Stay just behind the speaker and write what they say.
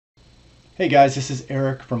Hey guys, this is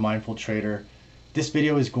Eric from Mindful Trader. This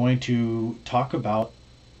video is going to talk about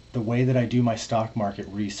the way that I do my stock market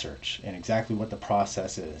research and exactly what the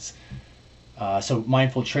process is. So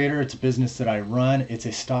Mindful Trader, it's a business that I run. It's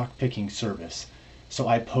a stock picking service. So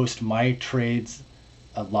I post my trades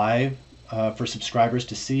live for subscribers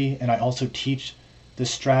to see, and I also teach the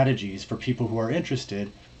strategies for people who are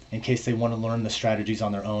interested in case they want to learn the strategies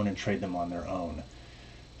on their own and trade them on their own.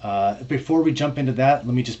 Before we jump into that,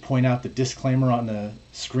 let me just point out the disclaimer on the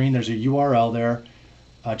screen. There's a URL there.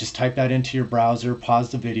 Just type that into your browser, pause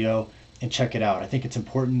the video, and check it out. I think it's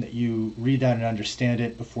important that you read that and understand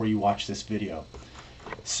it before you watch this video.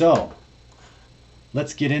 So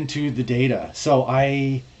let's get into the data. So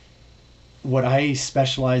what I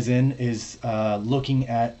specialize in is looking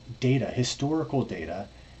at data, historical data,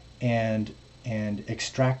 and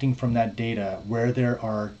extracting from that data where there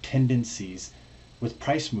are tendencies with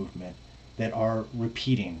price movement that are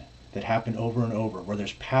repeating, that happen over and over, where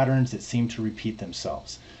there's patterns that seem to repeat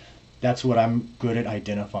themselves. That's what I'm good at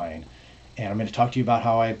identifying. And I'm going to talk to you about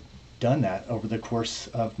how I've done that over the course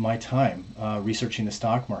of my time researching the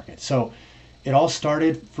stock market. So it all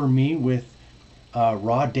started for me with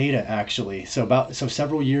raw data, actually. So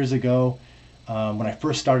several years ago, when I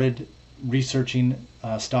first started researching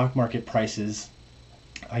stock market prices,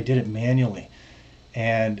 I did it manually.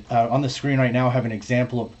 And on the screen right now I have an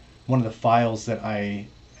example of one of the files that I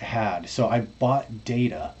had. So I bought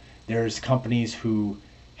data. There's companies who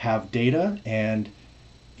have data and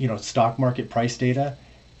stock market price data,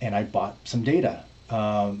 and I bought some data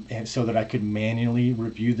and so that I could manually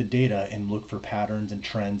review the data and look for patterns and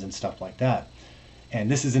trends and stuff like that. And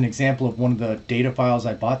this is an example of one of the data files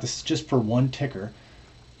I bought. This is just for one ticker,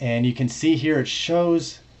 and you can see here it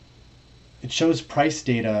shows price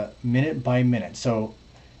data minute by minute. So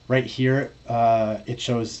right here it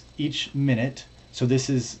shows each minute. So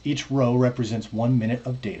each row represents 1 minute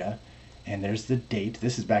of data, and there's the date.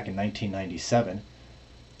 This is back in 1997,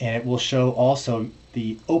 and it will show also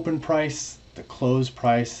the open price, the close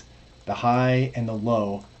price, the high and the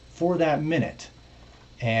low for that minute.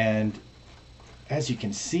 And as you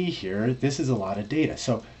can see here, this is a lot of data.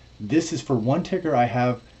 So this is for one ticker. I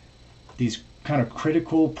have these kind of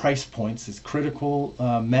critical price points, these critical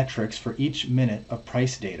metrics for each minute of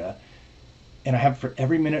price data, and I have for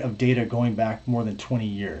every minute of data going back more than 20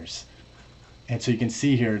 years. And so you can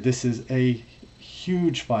see here, this is a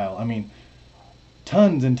huge file. I mean,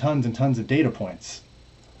 tons and tons and tons of data points.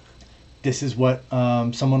 This is what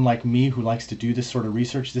someone like me who likes to do this sort of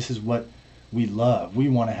research, this is what we love. We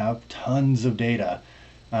want to have tons of data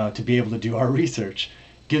to be able to do our research.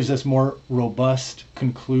 Gives us more robust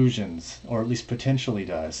conclusions, or at least potentially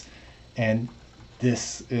does. And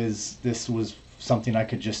this was something I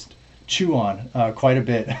could just chew on quite a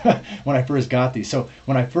bit when I first got these. So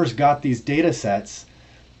when I first got these data sets,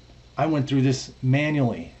 I went through this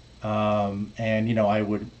manually, and I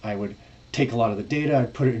would take a lot of the data,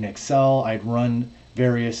 I'd put it in Excel, I'd run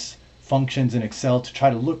various functions in Excel to try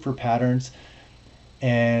to look for patterns.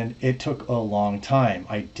 And it took a long time.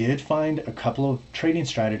 I did find a couple of trading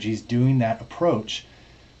strategies doing that approach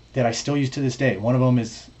that I still use to this day. One of them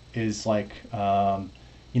is like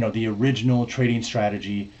the original trading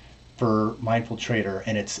strategy for Mindful Trader,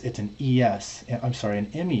 and it's an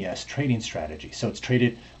an MES trading strategy. So it's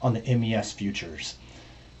traded on the MES futures.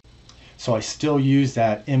 So I still use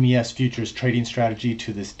that MES futures trading strategy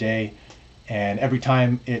to this day. And every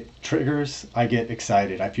time it triggers, I get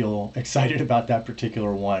excited. I feel excited about that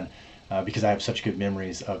particular one because I have such good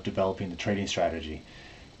memories of developing the trading strategy.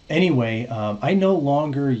 Anyway, I no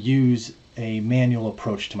longer use a manual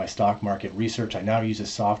approach to my stock market research. I now use a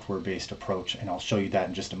software-based approach, and I'll show you that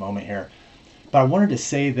in just a moment here. But I wanted to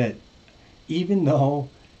say that even though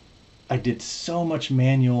I did so much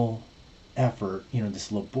manual effort,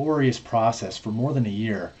 this laborious process for more than a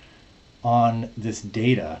year on this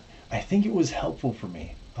data, I think it was helpful for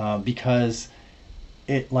me because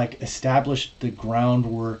it established the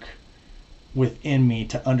groundwork within me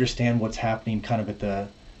to understand what's happening kind of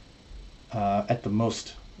at the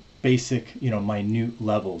most basic, minute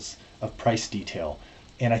levels of price detail.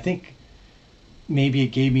 And I think maybe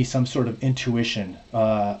it gave me some sort of intuition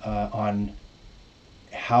on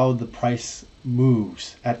how the price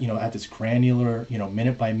moves at this granular,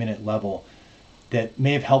 minute by minute level that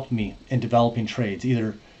may have helped me in developing trades,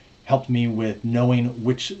 either helped me with knowing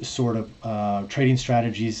which sort of trading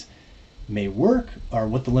strategies may work or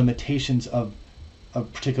what the limitations of a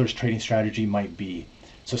particular trading strategy might be.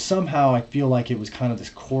 So somehow I feel like it was kind of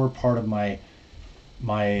this core part of my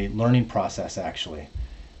learning process, actually.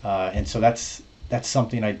 And so that's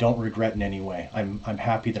something I don't regret in any way. I'm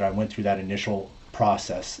happy that I went through that initial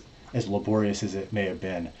process as laborious as it may have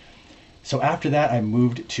been. So after that, I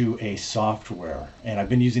moved to a software, and I've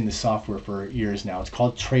been using this software for years now. It's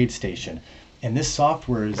called TradeStation, and this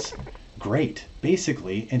software is great.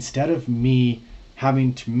 Basically, instead of me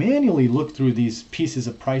having to manually look through these pieces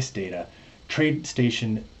of price data,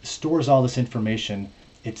 TradeStation stores all this information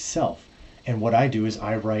itself. And what I do is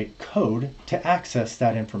I write code to access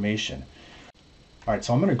that information. All right,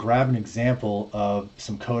 so I'm going to grab an example of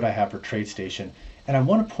some code I have for TradeStation, and I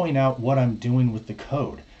want to point out what I'm doing with the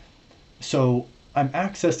code. So I'm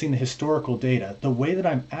accessing the historical data. The way that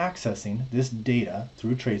I'm accessing this data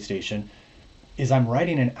through TradeStation is I'm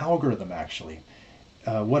writing an algorithm, actually.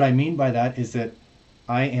 What I mean by that is that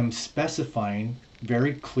I am specifying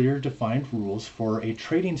very clear defined rules for a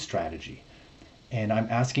trading strategy. And I'm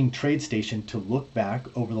asking TradeStation to look back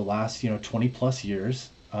over the last 20 plus years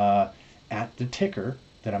at the ticker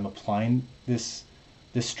that I'm applying this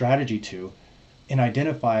strategy to, and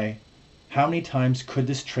identify how many times could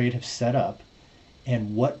this trade have set up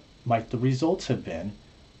and what might the results have been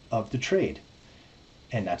of the trade.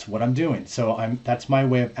 And that's what I'm doing. So that's my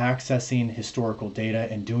way of accessing historical data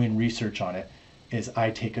and doing research on it. Is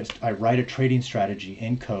I write a trading strategy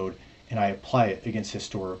in code and I apply it against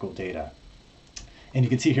historical data. And you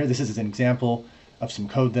can see here, this is an example of some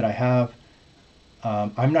code that I have.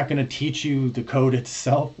 I'm not going to teach you the code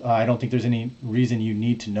itself. I don't think there's any reason you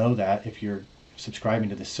need to know that if you're subscribing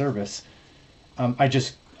to this service. I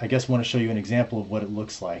guess want to show you an example of what it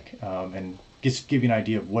looks like, and just give you an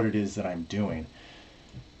idea of what it is that I'm doing.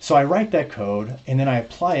 So I write that code and then I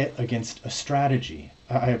apply it against a strategy.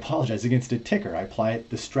 I apologize, against a ticker. I apply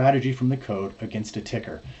the strategy from the code against a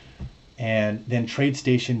ticker. And then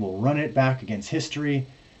TradeStation will run it back against history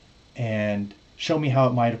and show me how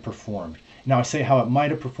it might have performed. Now I say how it might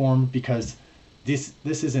have performed because this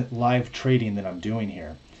isn't live trading that I'm doing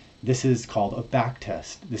here. This is called a back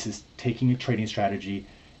test. This is taking a trading strategy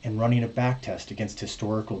and running a back test against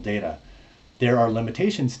historical data. There are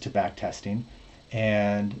limitations to back testing,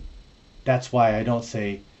 and that's why I don't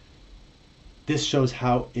say this shows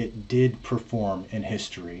how it did perform in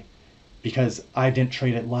history, because I didn't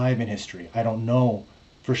trade it live in history. I don't know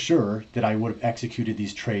for sure that I would have executed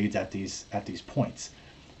these trades at these points,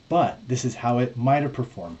 but this is how it might have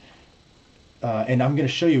performed. And I'm going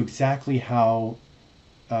to show you exactly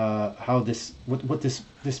what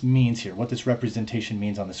this means here, what this representation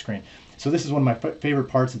means on the screen. So this is one of my favorite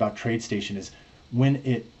parts about TradeStation, is when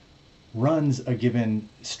it runs a given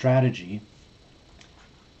strategy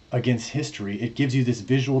against history, it gives you this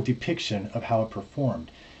visual depiction of how it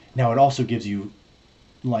performed. Now it also gives you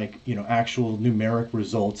actual numeric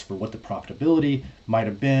results for what the profitability might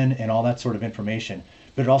have been and all that sort of information.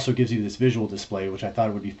 But it also gives you this visual display, which I thought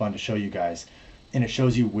it would be fun to show you guys. And it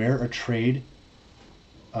shows you where a trade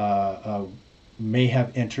may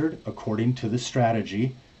have entered according to the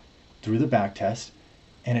strategy through the backtest.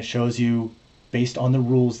 And it shows you, based on the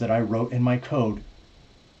rules that I wrote in my code,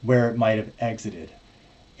 where it might have exited.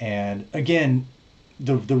 And again,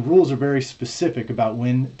 the rules are very specific about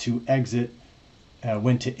when to exit,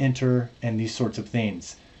 when to enter, and these sorts of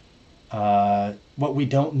things. What we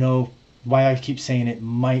don't know, why I keep saying it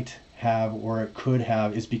might have or it could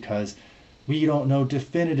have, is because we don't know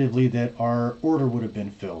definitively that our order would have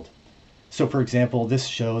been filled. So for example, this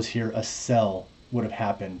shows here a sell would have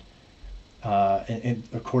happened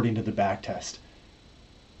according to the backtest.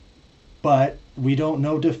 But we don't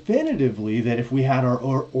know definitively that if we had our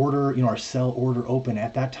order, our sell order open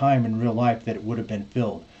at that time in real life, that it would have been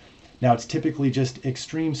filled. Now it's typically just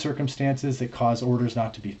extreme circumstances that cause orders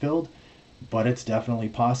not to be filled, but it's definitely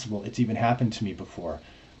possible. It's even happened to me before,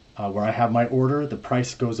 where I have my order, the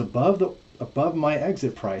price goes above my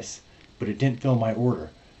exit price, but it didn't fill my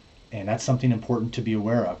order. And that's something important to be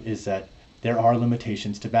aware of, is that there are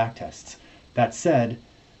limitations to backtests. That said,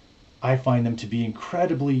 I find them to be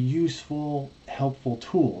incredibly useful, helpful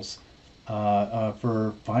tools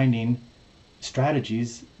for finding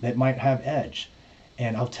strategies that might have edge.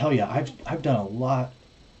 And I'll tell you, I've done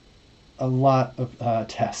a lot of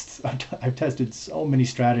tests. I've tested so many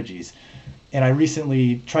strategies, and I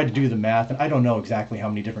recently tried to do the math, and I don't know exactly how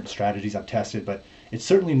many different strategies I've tested, but it's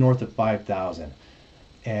certainly north of 5,000.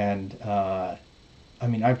 And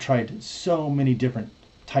I've tried so many different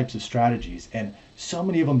types of strategies, and so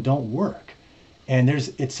many of them don't work. And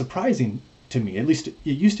it's surprising to me. At least it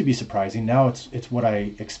used to be surprising. Now it's what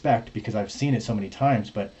I expect because I've seen it so many times.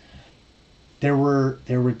 But there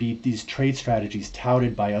would be these trade strategies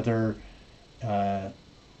touted by other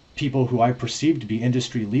people who I perceived to be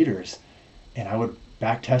industry leaders, and I would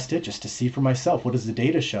back test it just to see for myself, what does the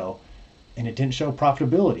data show? And it didn't show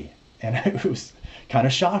profitability, and it was kind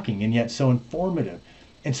of shocking and yet so informative.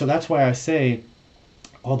 And so that's why I say,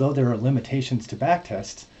 although there are limitations to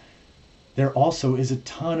backtests, there also is a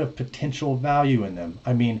ton of potential value in them.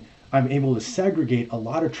 I mean, I'm able to segregate a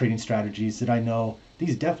lot of trading strategies that I know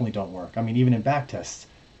these definitely don't work. I mean, even in backtests,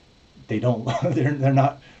 they don't, they're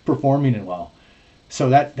not performing well. So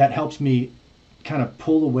that helps me kind of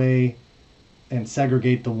pull away and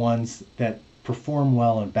segregate the ones that perform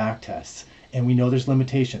well in backtests. And we know there's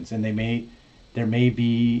limitations, and there may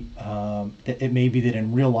be, it may be that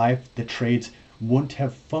in real life the trades wouldn't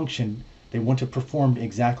have functioned, they wouldn't have performed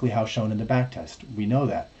exactly how shown in the backtest. We know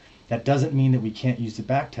that. That doesn't mean that we can't use the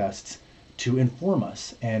backtests to inform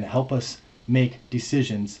us and help us make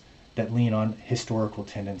decisions that lean on historical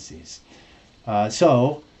tendencies.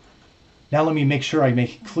 So now let me make sure I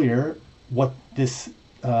make it clear what this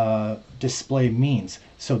display means.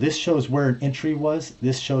 So this shows where an entry was,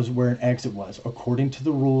 this shows where an exit was, according to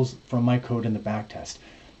the rules from my code in the backtest.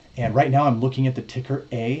 And right now I'm looking at the ticker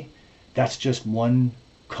A. That's just one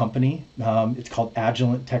company. It's called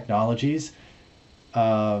Agilent Technologies.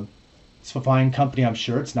 It's a fine company, I'm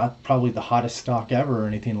sure. It's not probably the hottest stock ever or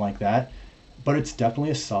anything like that, but it's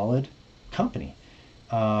definitely a solid company.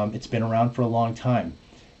 It's been around for a long time.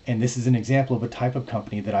 And this is an example of a type of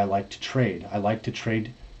company that I like to trade. I like to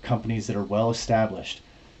trade companies that are well established.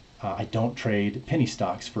 I don't trade penny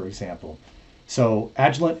stocks, for example. So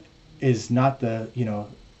Agilent is not the,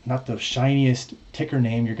 not the shiniest ticker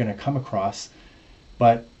name you're going to come across,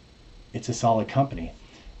 but it's a solid company,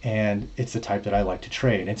 and it's the type that I like to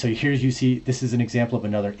trade. And so here you see, this is an example of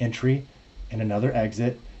another entry and another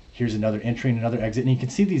exit. Here's another entry and another exit. And you can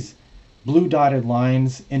see these blue dotted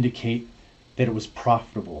lines indicate that it was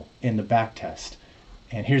profitable in the back test.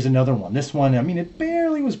 And here's another one. This one, I mean, it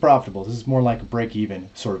barely was profitable. This is more like a break-even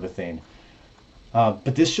sort of a thing.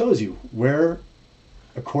 But this shows you where,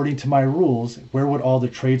 according to my rules, where would all the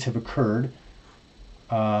trades have occurred,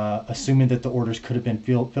 assuming that the orders could have been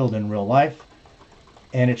filled in real life.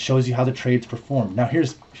 And it shows you how the trades perform. Now here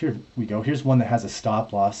we go. Here's one that has a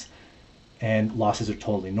stop loss, and losses are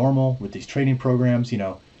totally normal with these trading programs.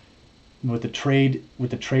 With the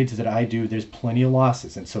trades that I do, there's plenty of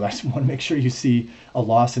losses, and so I just want to make sure you see a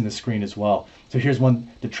loss in the screen as well. So here's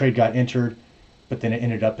one, the trade got entered, but then it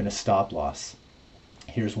ended up in a stop loss.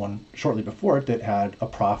 Here's one shortly before it that had a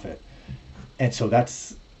profit. And so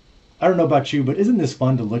that's, I don't know about you, but isn't this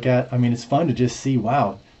fun to look at? I mean, it's fun to just see,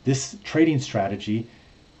 wow, this trading strategy,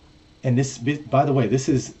 and this, by the way, this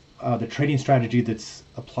is the trading strategy that's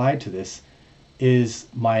applied to this is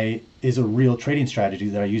a real trading strategy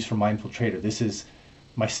that I use for Mindful Trader. This is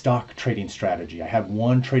my stock trading strategy. I have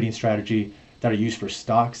one trading strategy that I use for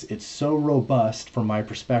stocks. It's so robust from my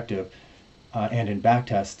perspective, and in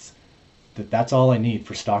backtests, that's all I need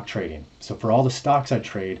for stock trading. So for all the stocks I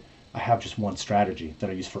trade, I have just one strategy that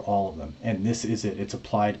I use for all of them. And this is it. It's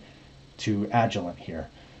applied to Agilent here.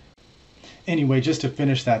 Anyway, just to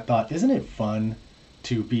finish that thought, isn't it fun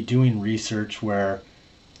to be doing research where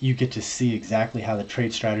you get to see exactly how the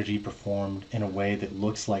trade strategy performed in a way that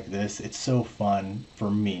looks like this? It's so fun for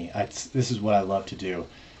me. This is what I love to do.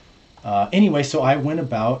 Anyway, so I went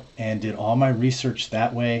about and did all my research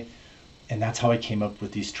that way, and that's how I came up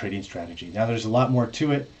with these trading strategies. Now there's a lot more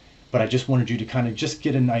to it, but I just wanted you to kind of just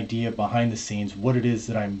get an idea behind the scenes what it is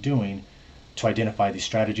that I'm doing to identify these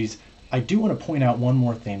strategies. I do want to point out one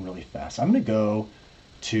more thing really fast. I'm going to go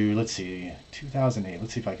to, let's see, 2008.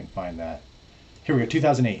 Let's see if I can find that. Here we go,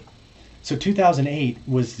 2008. So 2008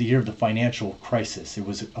 was the year of the financial crisis. It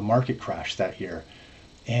was a market crash that year.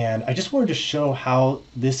 And I just wanted to show how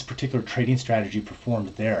this particular trading strategy performed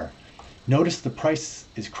there. Notice the price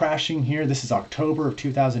is crashing here. This is October of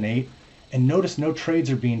 2008. And notice no trades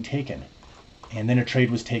are being taken. And then a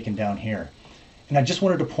trade was taken down here. And I just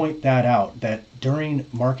wanted to point that out, that during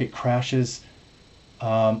market crashes,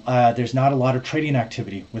 there's not a lot of trading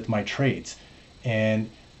activity with my trades. And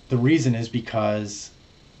the reason is because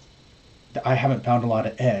I haven't found a lot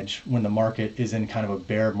of edge when the market is in kind of a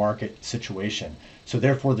bear market situation. So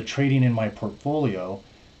therefore, the trading in my portfolio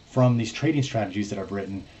from these trading strategies that I've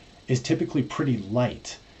written is typically pretty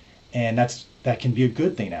light. And that can be a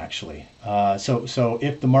good thing, actually. So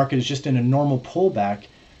if the market is just in a normal pullback,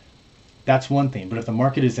 that's one thing. But if the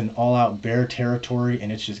market is in all-out bear territory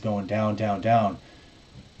and it's just going down, down, down,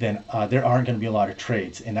 then there aren't going to be a lot of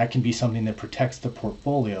trades. And that can be something that protects the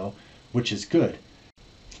portfolio, which is good.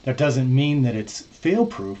 That doesn't mean that it's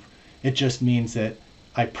fail-proof. It just means that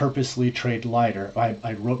I purposely trade lighter.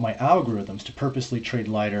 I wrote my algorithms to purposely trade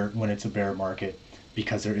lighter when it's a bear market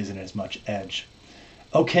because there isn't as much edge.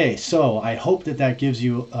 Okay, so I hope that gives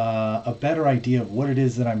you a better idea of what it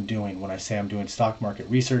is that I'm doing when I say I'm doing stock market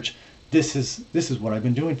research. This is what I've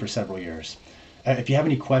been doing for several years. If you have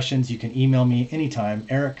any questions, you can email me anytime,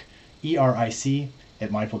 Eric, ERIC, at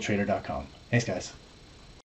mindfultrader.com. Thanks, guys.